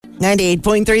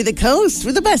98.3 The Coast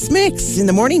with the best mix in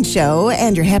the morning show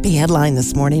and your happy headline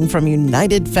this morning from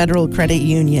United Federal Credit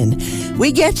Union.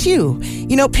 We get you.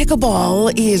 You know,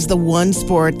 pickleball is the one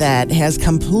sport that has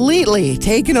completely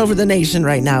taken over the nation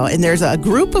right now. And there's a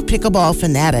group of pickleball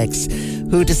fanatics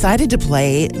who decided to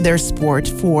play their sport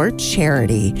for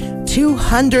charity.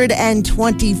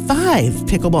 225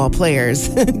 pickleball players,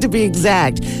 to be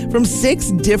exact, from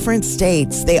 6 different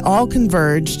states. They all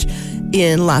converged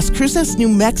in Las Cruces, New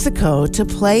Mexico, to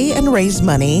play and raise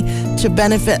money to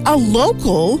benefit a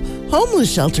local homeless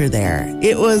shelter there.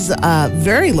 It was a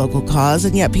very local cause,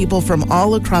 and yet people from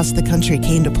all across the country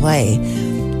came to play.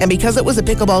 And because it was a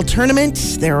pickleball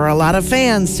tournament, there were a lot of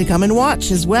fans to come and watch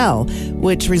as well,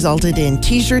 which resulted in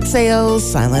T-shirt sales,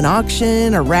 silent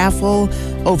auction, a raffle.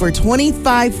 Over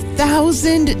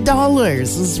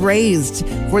 $25,000 was raised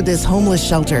for this homeless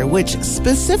shelter, which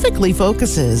specifically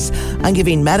focuses on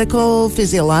giving medical,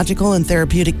 physiological, and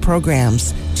therapeutic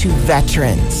programs to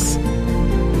veterans.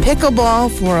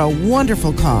 Pickleball for a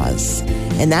wonderful cause.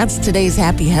 And that's today's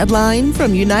happy headline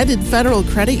from United Federal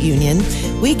Credit Union.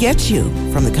 We get you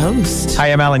from the coast.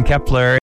 Hi, I'm Alan Kepler.